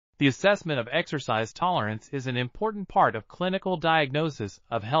The assessment of exercise tolerance is an important part of clinical diagnosis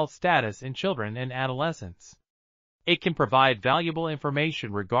of health status in children and adolescents. It can provide valuable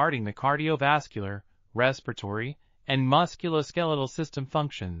information regarding the cardiovascular, respiratory, and musculoskeletal system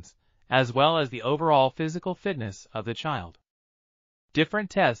functions, as well as the overall physical fitness of the child.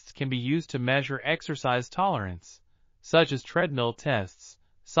 Different tests can be used to measure exercise tolerance, such as treadmill tests,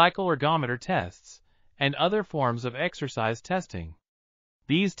 cycle ergometer tests, and other forms of exercise testing.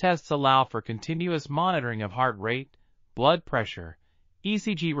 These tests allow for continuous monitoring of heart rate, blood pressure,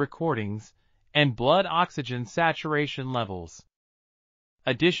 ECG recordings, and blood oxygen saturation levels.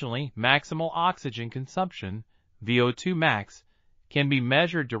 Additionally, maximal oxygen consumption, VO2 max, can be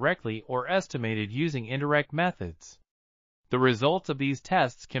measured directly or estimated using indirect methods. The results of these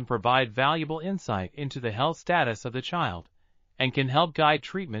tests can provide valuable insight into the health status of the child and can help guide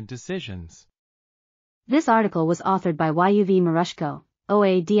treatment decisions. This article was authored by Yu.V. Marushko,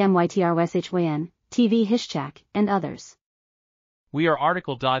 O.Yu Dmytryshyn, TV Hyshchak, and others. We are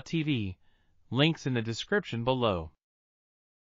RTCLTV, links in the description below.